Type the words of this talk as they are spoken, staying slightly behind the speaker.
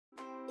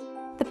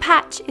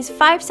patch is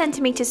 5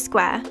 centimeters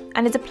square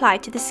and is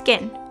applied to the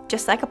skin,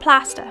 just like a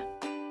plaster.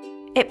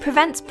 It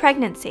prevents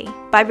pregnancy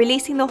by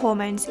releasing the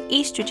hormones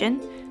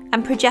estrogen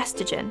and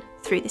progesterone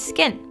through the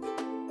skin.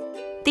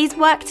 These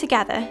work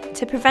together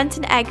to prevent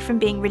an egg from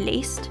being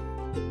released,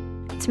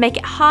 to make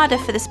it harder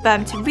for the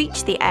sperm to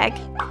reach the egg,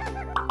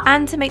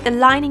 and to make the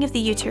lining of the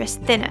uterus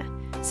thinner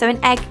so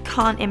an egg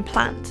can't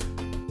implant.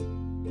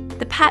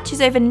 The patch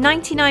is over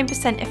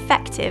 99%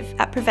 effective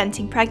at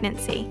preventing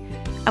pregnancy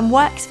and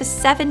works for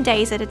 7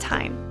 days at a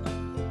time.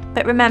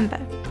 But remember,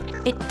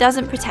 it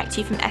doesn't protect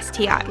you from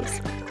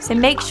STIs, so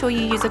make sure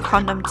you use a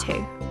condom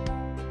too.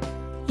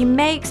 You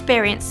may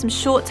experience some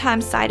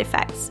short-term side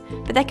effects,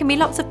 but there can be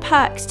lots of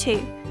perks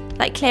too,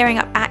 like clearing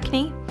up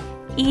acne,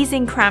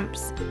 easing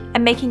cramps,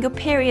 and making your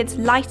periods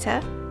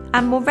lighter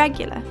and more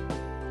regular.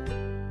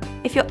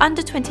 If you're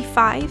under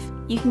 25,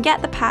 you can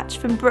get the patch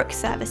from Brook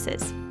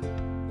services.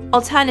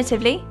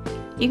 Alternatively,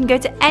 you can go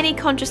to any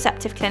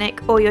contraceptive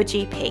clinic or your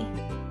GP.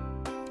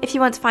 If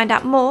you want to find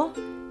out more,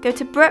 go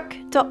to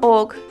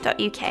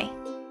brook.org.uk.